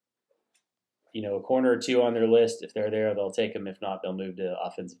 a corner or 2 on their list. If they're there, they'll take them. If not, they'll move to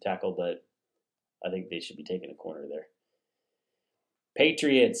offensive tackle, but I think they should be taking a corner there.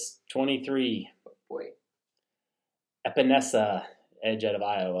 Patriots, 23. Oh, boy. Epinesa, edge out of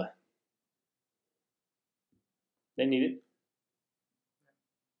Iowa. They need it.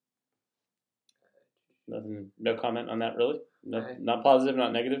 Nothing. No comment on that, really. No, not positive,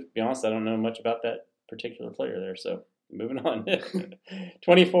 not negative. To be honest, I don't know much about that particular player there. So moving on.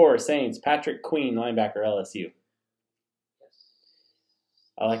 24 Saints. Patrick Queen, linebacker, LSU. Yes.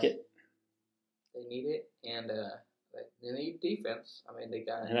 I like it. They need it, and they need defense. I mean, they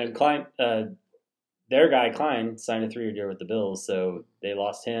got. And Klein, their guy Klein signed a 3-year deal with the Bills, so they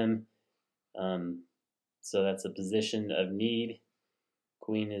lost him. So that's a position of need.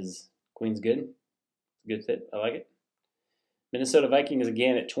 Queen's good. Good fit. I like it. Minnesota Vikings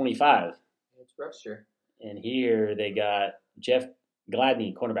again at 25. It's roster. And here they got Jeff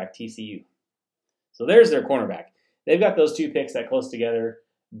Gladney, cornerback, TCU. So there's their cornerback. They've got those 2 picks that close together.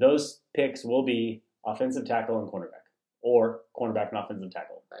 Those picks will be offensive tackle and cornerback, or cornerback and offensive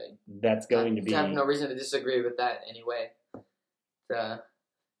tackle. Right. That's going to be. I have no reason to disagree with that anyway. It's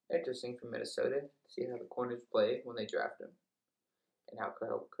interesting for Minnesota to see how the corners play when they draft them, and how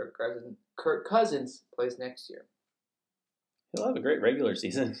Kirk Cousins plays next year. He'll have a great regular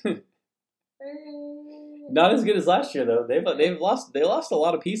season. Not as good as last year though. They lost a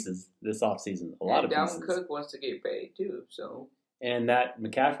lot of pieces this offseason. A lot of pieces. Dalvin Cook wants to get paid too, so. And that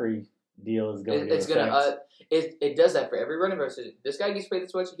McCaffrey deal is going to it's going to it does that for every running back. This guy gets paid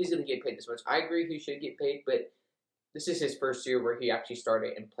this much, he's going to get paid this much. I agree he should get paid, but this is his first year where he actually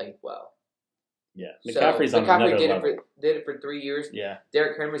started and played well. Yeah, McCaffrey's on another level. Did it for 3 years. Yeah,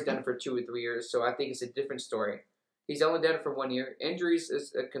 Derrick Henry's done it for 2 or 3 years, so I think it's a different story. He's only done it for 1 year. Injuries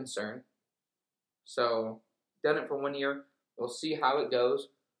is a concern, so done it for 1 year. We'll see how it goes.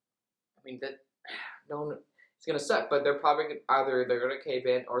 I mean it's gonna suck, but they're probably either they're gonna cave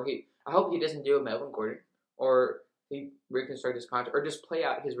in, or I hope he doesn't do a Melvin Gordon, or he reconstruct his contract, or just play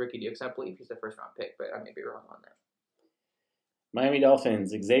out his rookie deal, because I believe he's a first-round pick, but I may be wrong on that. Miami Dolphins,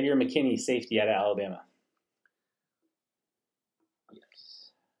 Xavier McKinney, safety out of Alabama.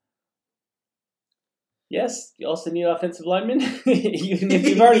 Yes, you also need offensive linemen. Even if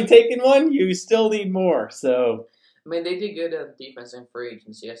you've already taken one, you still need more. So, I mean, they did good on defense and free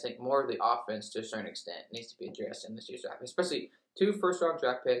agency. I think more of the offense, to a certain extent, needs to be addressed in this year's draft, especially 2 first-round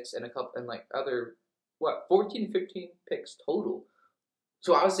draft picks and a couple and other 14, 15 picks total.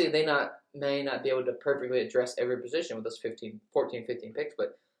 So obviously they may not be able to perfectly address every position with those 14, 15 picks,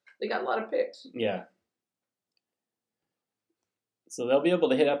 but they got a lot of picks. Yeah. So they'll be able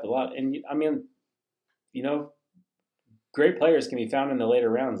to hit up a lot. And, I mean, great players can be found in the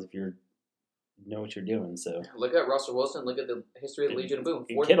later rounds if you know what you're doing. So look at Russell Wilson. Look at the history of the Legion of Boom.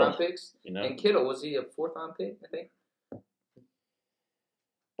 4th-round picks. And Kittle, was he a 4th-round pick, I think?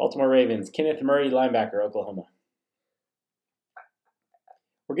 Baltimore Ravens, Kenneth Murray, linebacker, Oklahoma.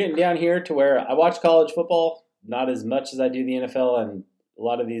 We're getting down here to where I watch college football, not as much as I do the NFL, and a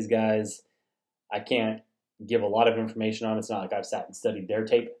lot of these guys I can't give a lot of information on. It's not like I've sat and studied their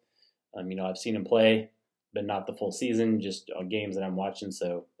tape. I've seen them play, but not the full season, just on games that I'm watching,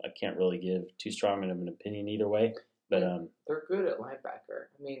 so I can't really give too strong of an opinion either way. But they're good at linebacker.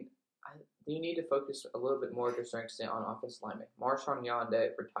 I mean, you need to focus a little bit more to a certain extent on offensive linemen. Marshawn Yonda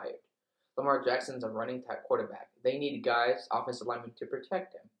retired. Lamar Jackson's a running type quarterback. They need guys, offensive linemen, to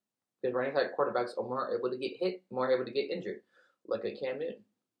protect him. Because running type quarterbacks are more able to get hit, more able to get injured, like a Cam Newton.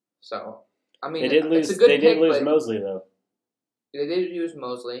 So, I mean, it's a good pick. They did lose Mosley, though. They did use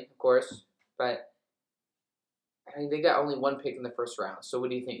Mosley, of course, but I mean, they got only 1 pick in the first round. So what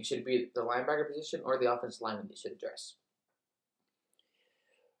do you think? Should it be the linebacker position or the offensive lineman they should address?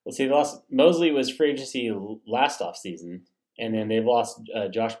 Well, see, Mosley was free agency last offseason, and then they've lost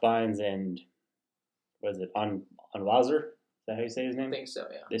Josh Bynes and, what is it, Onwazor? Is that how you say his name? I think so,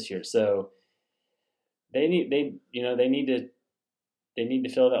 yeah. This year. So they need to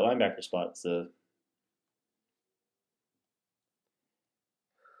fill that linebacker spot. So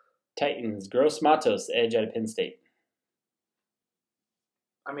Titans, Gross Matos, edge out of Penn State.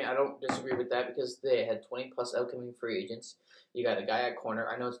 I mean, I don't disagree with that because they had 20-plus upcoming free agents. You got a guy at corner.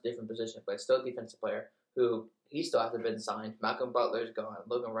 I know it's a different position, but it's still a defensive player who he still hasn't been signed. Malcolm Butler's gone.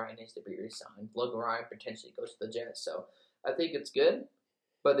 Logan Ryan needs to be re-signed. Logan Ryan potentially goes to the Jets. So I think it's good,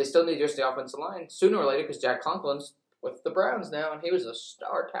 but they still need just the offensive line sooner or later because Jack Conklin's with the Browns now, and he was a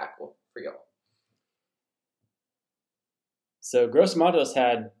star tackle for y'all. So Gross Matos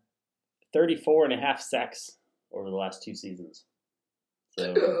had 34.5 sacks over the last 2 seasons.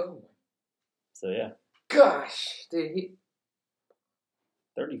 So yeah. Gosh, dude,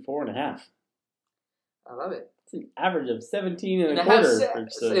 34.5. I love it. It's an average of 17 and a half quarter.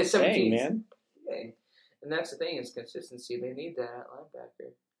 It's 17, dang, man. Dang. And that's the thing is consistency. They need that at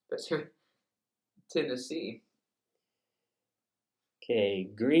linebacker, especially Tennessee. Okay,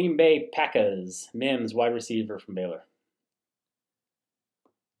 Green Bay Packers, Mims, wide receiver from Baylor.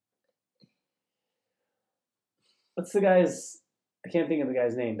 What's the guy's? I can't think of the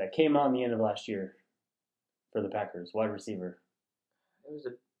guy's name that came on the end of last year for the Packers, wide receiver. It was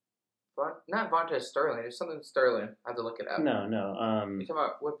not Vontaze Sterling. There's something Sterling. I have to look it up. No. You talking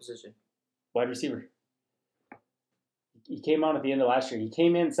about what position? Wide receiver. He came on at the end of last year. He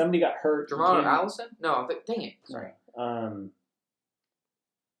came in. Somebody got hurt. Jamal Allison? No, dang it. Sorry.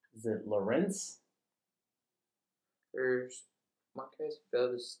 Is it Lawrence? There's Marquez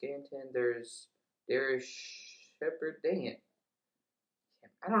Valdez-Scantling. There's Darius Shepard. Dang it.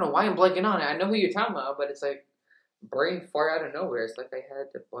 I don't know why I'm blanking on it. I know who you're talking about, but it's like brain far out of nowhere. It's like I had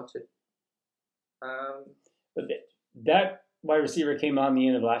a bunch of. But that wide receiver came on the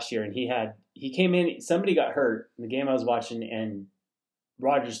end of last year, and he came in. Somebody got hurt in the game I was watching, and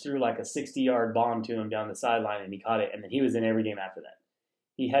Rodgers threw like a 60-yard bomb to him down the sideline, and he caught it. And then he was in every game after that.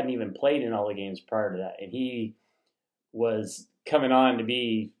 He hadn't even played in all the games prior to that, and he was coming on to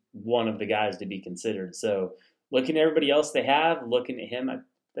be one of the guys to be considered. So looking at everybody else they have, looking at him, I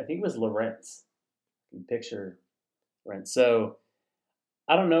think it was Lawrence. You can picture Lawrence. So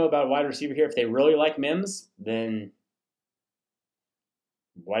I don't know about wide receiver here. If they really like Mims, then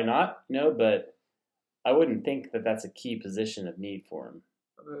why not? But I wouldn't think that that's a key position of need for him.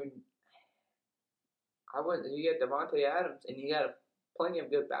 I mean, you get Devontae Adams, and you got plenty of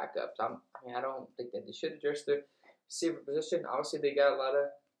good backups. I don't think that they should address the receiver position. Obviously, they got a lot of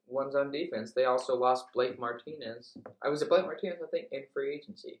ones on defense. They also lost Blake Martinez. Blake Martinez, I think, in free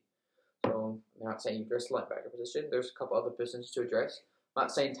agency. So I'm not saying you address the linebacker position. There's a couple other positions to address. I'm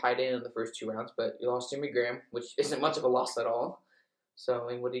not saying tight end in the first 2 rounds, but you lost Jimmy Graham, which isn't much of a loss at all. So,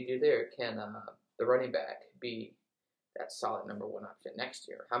 I mean, what do you do there? Can the running back be that solid number 1 option next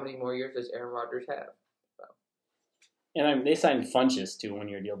year? How many more years does Aaron Rodgers have? So. And they signed Funchess to a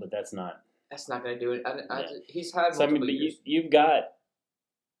 1-year deal, but that's not. That's not going to do it. He's had multiple years. You've got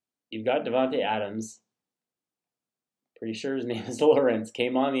Devontae Adams. Pretty sure his name is Lawrence.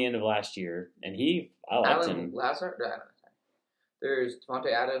 Came on the end of last year, and I liked him. Lazard? There's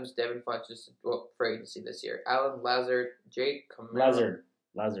Devontae Adams, Devin Funchess, for agency this year. Alan Lazard, Jake Camaro.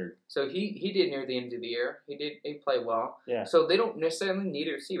 Lazard. So he did near the end of the year. He played well. Yeah. So they don't necessarily need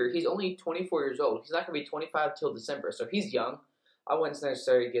a receiver. He's only 24 years old. He's not going to be 25 till December. So he's young. I wouldn't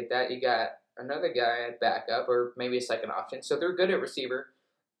necessarily get that. You got another guy at backup or maybe a second option. So they're good at receiver.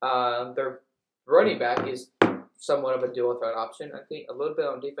 Their running back is somewhat of a dual threat option. I think a little bit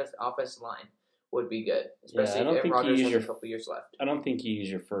on defense and offensive line would be good, especially if Rodgers has a couple years left. I don't think you use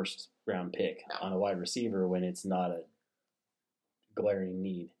your first round pick on a wide receiver when it's not a glaring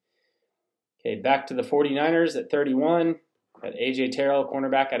need. Okay, back to the 49ers at 31. Got A.J. Terrell,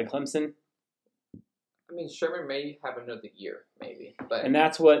 cornerback out of Clemson. I mean, Sherman may have another year, maybe. And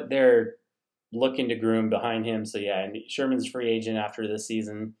that's what they're looking to groom behind him. So, yeah, and Sherman's free agent after this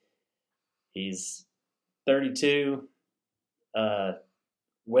season. He's 32.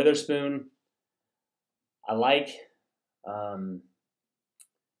 Witherspoon, I like.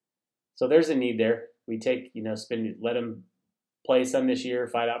 So there's a need there. We let him play some this year,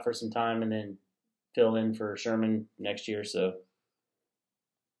 fight out for some time, and then fill in for Sherman next year. So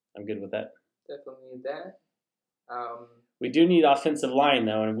I'm good with that. Definitely need that. We do need offensive line,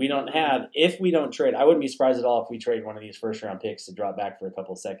 though, and if we don't trade, I wouldn't be surprised at all if we trade one of these first-round picks to drop back for a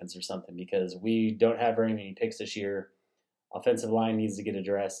couple of seconds or something, because we don't have very many picks this year. Offensive line needs to get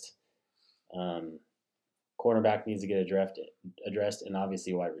addressed. Cornerback needs to get addressed, and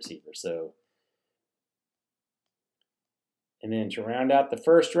obviously wide receiver. So, and then to round out the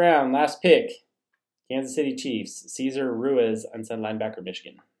first round, last pick, Kansas City Chiefs, Cesar Ruiz, unsigned linebacker,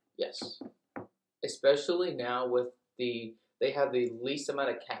 Michigan. Yes. Especially now they have the least amount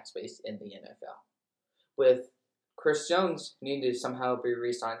of cap space in the NFL. With Chris Jones needed to somehow be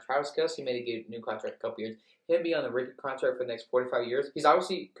re-signed. Travis Kelce made a good new contract a couple years. He'll be on the rookie contract for the next 45 years. He's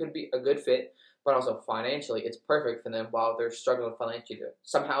obviously could be a good fit, but also financially, it's perfect for them while they're struggling financially to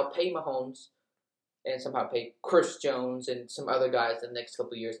somehow pay Mahomes and somehow pay Chris Jones and some other guys the next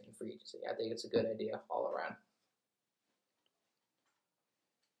couple of years in free agency. I think it's a good idea all around.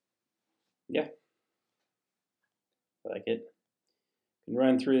 Yeah. I like it. Can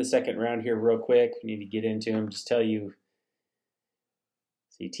run through the second round here real quick. We need to get into them. Just tell you.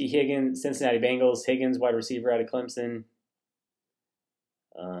 See, T. Higgins, Cincinnati Bengals. Higgins, wide receiver out of Clemson.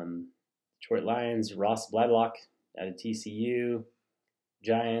 Detroit Lions, Ross Bladlock out of TCU.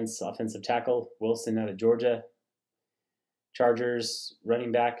 Giants, offensive tackle, Wilson out of Georgia. Chargers,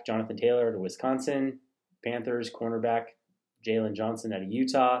 running back, Jonathan Taylor out of Wisconsin. Panthers, cornerback, Jalen Johnson out of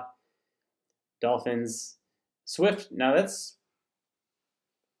Utah. Dolphins, Swift. Now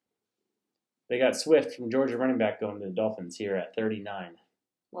they got Swift from Georgia running back going to the Dolphins here at 39.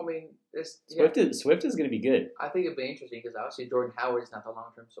 Well, I mean, Swift is going to be good. I think it'd be interesting because obviously Jordan Howard is not the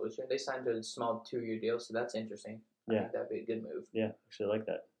long-term solution. They signed a small 2-year deal, so that's interesting. I think that'd be a good move. Yeah, actually like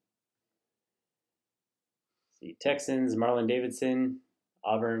that. See, Texans, Marlon Davidson,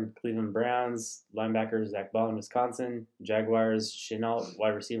 Auburn, Cleveland Browns, linebackers, Zach Ball in Wisconsin, Jaguars, Chenault,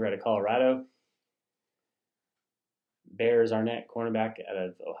 wide receiver out of Colorado, Bears, Arnett, cornerback out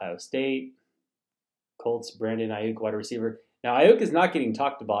of Ohio State, Colts, Brandon Ayuk, wide receiver. Now, Ayuk is not getting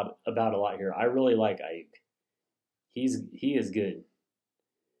talked about a lot here. I really like Ayuk. He is good.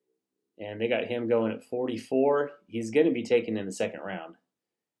 And they got him going at 44. He's going to be taken in the second round.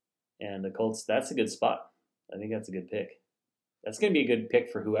 And the Colts, that's a good spot. I think that's a good pick. That's going to be a good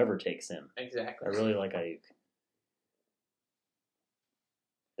pick for whoever takes him. Exactly. I really like Ayuk.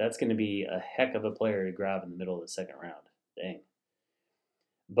 That's going to be a heck of a player to grab in the middle of the second round. Dang.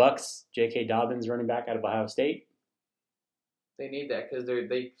 Bucks, J.K. Dobbins, running back out of Ohio State. They need that because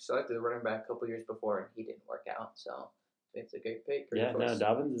they selected the running back a couple years before and he didn't work out. So it's a good pick. Yeah, no,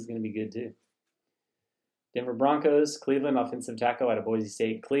 Dobbins is going to be good too. Denver Broncos, Cleveland, offensive tackle out of Boise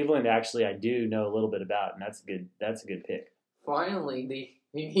State. Cleveland, actually, I do know a little bit about, and that's a good pick. Finally,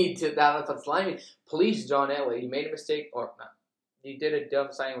 you need to that offensive lineman. Please, John Elway, you made a mistake or not. You did a dumb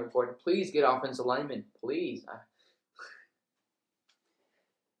signing report. Please get offensive lineman. Please.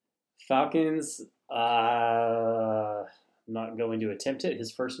 Falcons, not going to attempt it.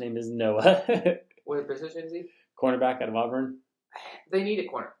 His first name is Noah. What position is he? Cornerback out of Auburn. They need a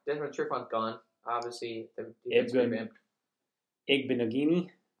corner. Desmond Trufant's gone. Obviously, the defense revamped.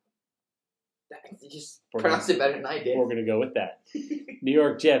 Igbenogany. You just pronounced it better than I did. We're going to go with that. New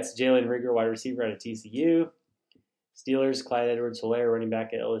York Jets, Jalen Reagor, wide receiver out of TCU. Steelers, Clyde Edwards-Helaire, running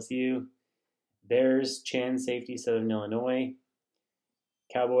back at LSU. Bears, Chan, safety, Southern Illinois.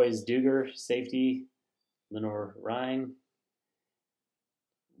 Cowboys, Duger, safety, Lenore Ryan.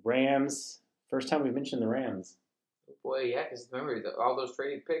 Rams, first time we've mentioned the Rams. Boy, yeah, because remember all those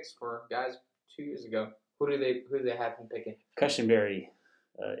traded picks for guys 2 years ago. Who do they have him picking? Cushenberry,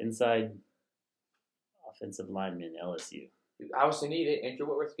 inside offensive lineman, LSU. You obviously need it. Andrew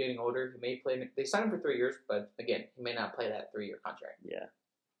Whitworth's getting older. He may play. They signed him for 3 years, but again, he may not play that 3-year contract. Yeah.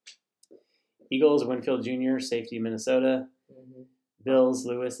 Eagles, Winfield Jr., safety, Minnesota. Mm-hmm. Bills,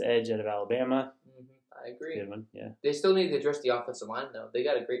 Lewis, edge out of Alabama. Mm-hmm. I agree. Good one, yeah. They still need to address the offensive line, though. They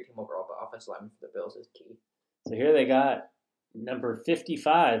got a great team overall, but offensive lineman for the Bills is key. So here they got number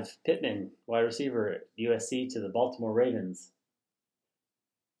 55, Pittman, wide receiver at USC to the Baltimore Ravens.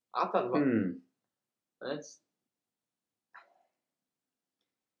 I thought about that's.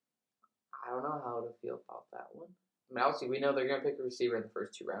 I don't know how to feel about that one. I mean, obviously, we know they're going to pick a receiver in the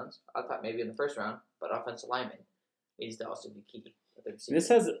first 2 rounds. I thought maybe in the first round, but offensive lineman needs to also be key. This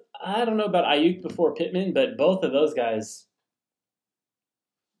has, I don't know about Ayuk before Pittman, but both of those guys,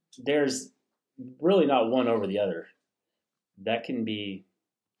 there's really not one over the other. That can be,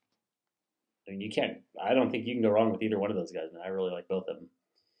 I mean, I don't think you can go wrong with either one of those guys, man. I really like both of them.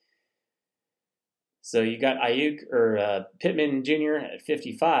 So you got Ayuk or Pittman Jr. at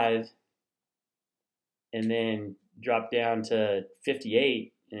 55, and then drop down to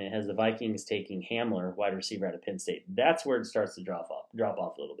 58, and it has the Vikings taking Hamler, wide receiver out of Penn State. That's where it starts to drop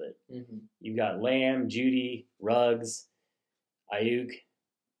off a little bit. Mm-hmm. You've got Lamb, Judy, Ruggs, Ayuk,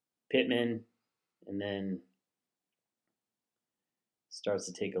 Pittman, and then starts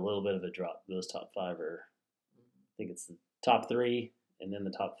to take a little bit of a drop. Those top 5 are, I think it's the top 3, and then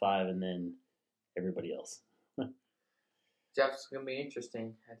the top 5, and then everybody else. Jeff's going to be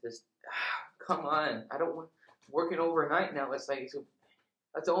interesting. Come on. I don't want working overnight now. It's like,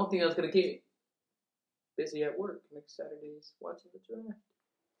 that's the only thing that's going to keep me busy at work next Saturdays watching the draft.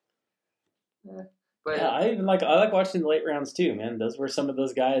 But Yeah, I like watching the late rounds too, man. Those were some of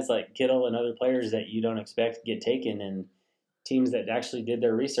those guys like Kittle and other players that you don't expect to get taken, and teams that actually did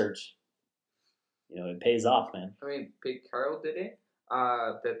their research. It pays off, man. I mean, Pete Carroll did it.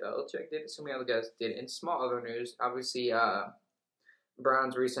 That Belichick did it. So many other guys did it. In small other news, obviously,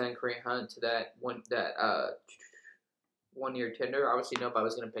 Browns re-signed Kareem Hunt to that 1 year tender. Obviously, nobody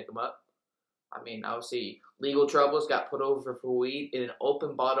was going to pick him up. I mean, obviously, legal troubles, got put over for weed in an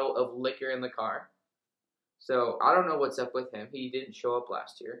open bottle of liquor in the car. So I don't know what's up with him. He didn't show up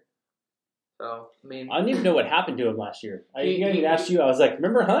last year. So I mean, I didn't even know what happened to him last year. I even asked you. I was like,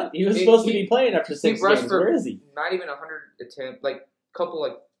 "Remember Hunt? He was supposed to be playing after 6 games. Where is he?" Not even 100 attempts, like a couple,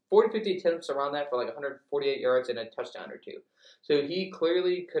 like 40, 50 attempts around that for like 148 yards and a touchdown or two. So he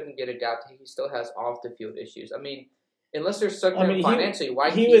clearly couldn't get adapted. He still has off the field issues. I mean, unless they're stuck to him financially,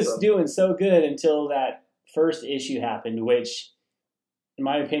 why he keep was him? Doing so good until that first issue happened, which, in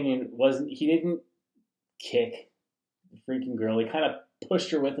my opinion, wasn't. He didn't kick the freaking girl. He kind of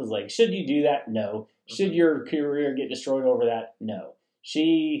pushed her with his leg. Should you do that? No. Should your career get destroyed over that? No.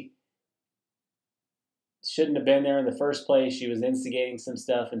 She shouldn't have been there in the first place. She was instigating some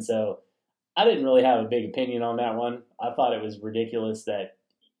stuff, and so I didn't really have a big opinion on that one. I thought it was ridiculous that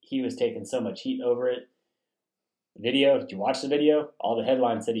he was taking so much heat over it. The video, did you watch the video? All the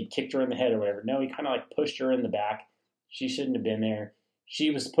headlines said he kicked her in the head or whatever. No, he kind of like pushed her in the back. She shouldn't have been there. She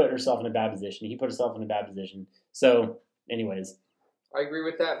was put herself in a bad position. He put himself in a bad position. So, anyways. I agree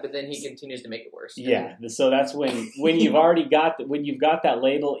with that, but then he continues to make it worse. Yeah, so that's when you've already got when you've got that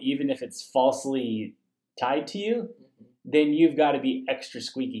label, even if it's falsely tied to you, then you've got to be extra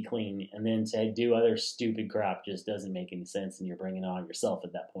squeaky clean, and then to do other stupid crap just doesn't make any sense, and you're bringing it on yourself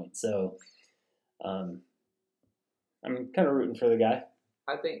at that point. So, I'm kind of rooting for the guy.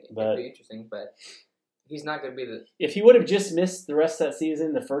 I think it'd be interesting, but he's not going to be the. If he would have just missed the rest of that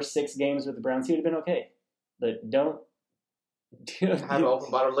season, the first 6 games with the Browns, he would have been okay. But don't. Have an open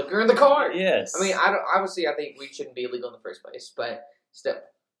bottle of liquor in the car. Yes. I mean, obviously, I think weed shouldn't be illegal in the first place, but still.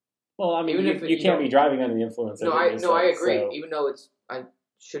 Well, I mean, even if you can't be driving under the influence. I agree. So. Even though I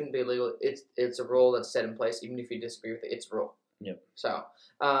shouldn't be illegal, it's a rule that's set in place. Even if you disagree with it, it's a rule. Yep. So,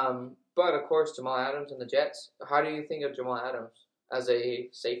 but of course, Jamal Adams and the Jets. How do you think of Jamal Adams as a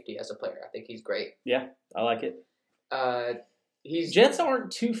safety, as a player? I think he's great. Yeah, I like it. Jets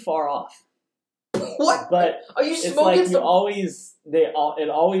aren't too far off. What? But are you it's smoking? Like it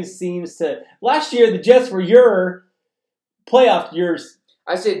always seems to. Last year, the Jets were your playoff years.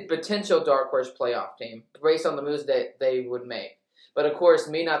 I said potential dark horse playoff team based on the moves that they would make. But of course,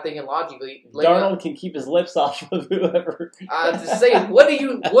 me not thinking logically. Darnold can keep his lips off of whoever. Just saying, what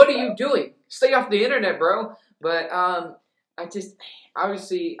are you doing? Stay off the internet, bro. But I just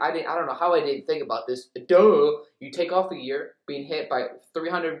obviously I don't know how I didn't think about this. Duh, you take off a year being hit by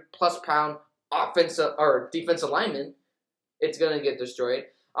 300+ pound offensive or defensive lineman, it's gonna get destroyed.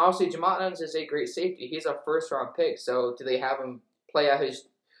 Obviously, Jamal Adams is a great safety. He's a first-round pick. So do they have him play out his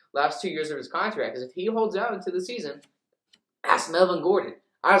last 2 years of his contract? Because if he holds out into the season, ask Melvin Gordon.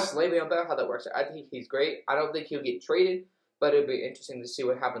 Ask Le'Veon Bell how that works. I think he's great. I don't think he'll get traded, but it'd be interesting to see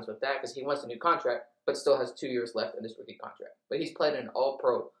what happens with that because he wants a new contract, but still has 2 years left in his rookie contract. But he's played an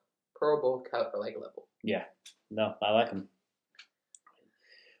All-Pro, Pro Bowl caliber level. Yeah, no, I like him.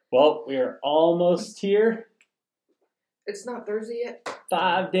 Well, we are almost here. It's not Thursday yet.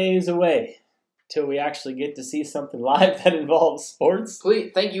 5 days away till we actually get to see something live that involves sports.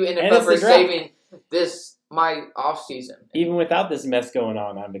 Please, thank you, NFL, for saving this my off season. Even without this mess going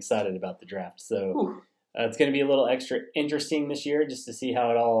on, I'm excited about the draft. So it's going to be a little extra interesting this year just to see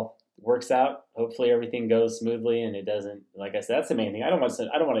how it all works out. Hopefully, everything goes smoothly and it doesn't. Like I said, that's the main thing. I don't want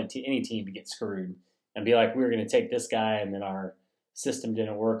any team to get screwed and be like, we're going to take this guy and then our system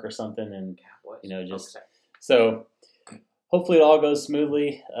didn't work or something, and so hopefully it all goes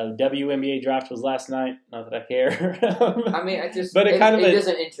smoothly. WNBA draft was last night. Not that I care. I mean, but it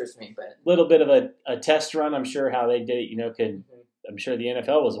doesn't interest me. But little bit of a test run. I'm sure how they did it. I'm sure the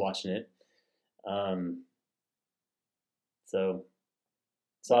NFL was watching it. So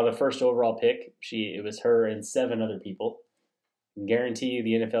saw the first overall pick. It was her and 7 other people. I guarantee you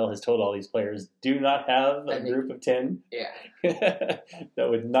the NFL has told all these players, do not have a group of 10. Yeah. That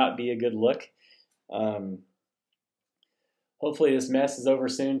would not be a good look. Hopefully this mess is over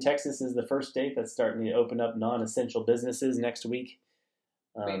soon. Texas is the first state that's starting to open up non-essential businesses next week.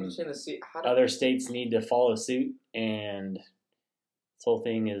 Other states need to follow suit, and this whole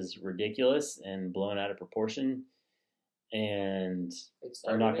thing is ridiculous and blown out of proportion. And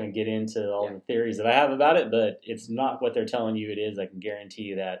I'm not going to get into all the theories that I have about it, but it's not what they're telling you it is. I can guarantee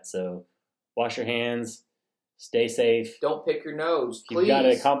you that. So wash your hands, Stay safe. Don't pick your nose, If please. you've got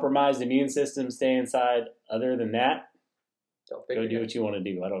a compromised immune system, stay inside. Other than that, Don't pick go your do nose. what you want to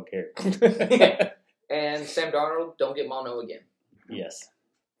do. I don't care. And Sam Darnold, don't get mono again. Yes.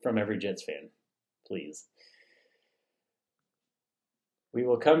 From every Jets fan. Please. We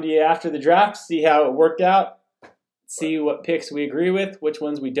will come to you after the draft, see how it worked out, see what picks we agree with, which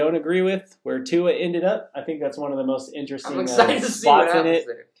ones we don't agree with, where Tua ended up. I think that's one of the most interesting I'm excited to see what spots in happens it.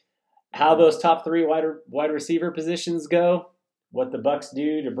 there. How those top 3 wide receiver positions go, what the Bucks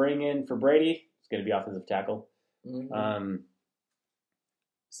do to bring in for Brady. It's going to be offensive tackle. Mm-hmm.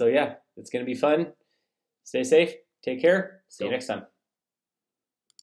 So, yeah, it's going to be fun. Stay safe. Take care. See you Cool. next time.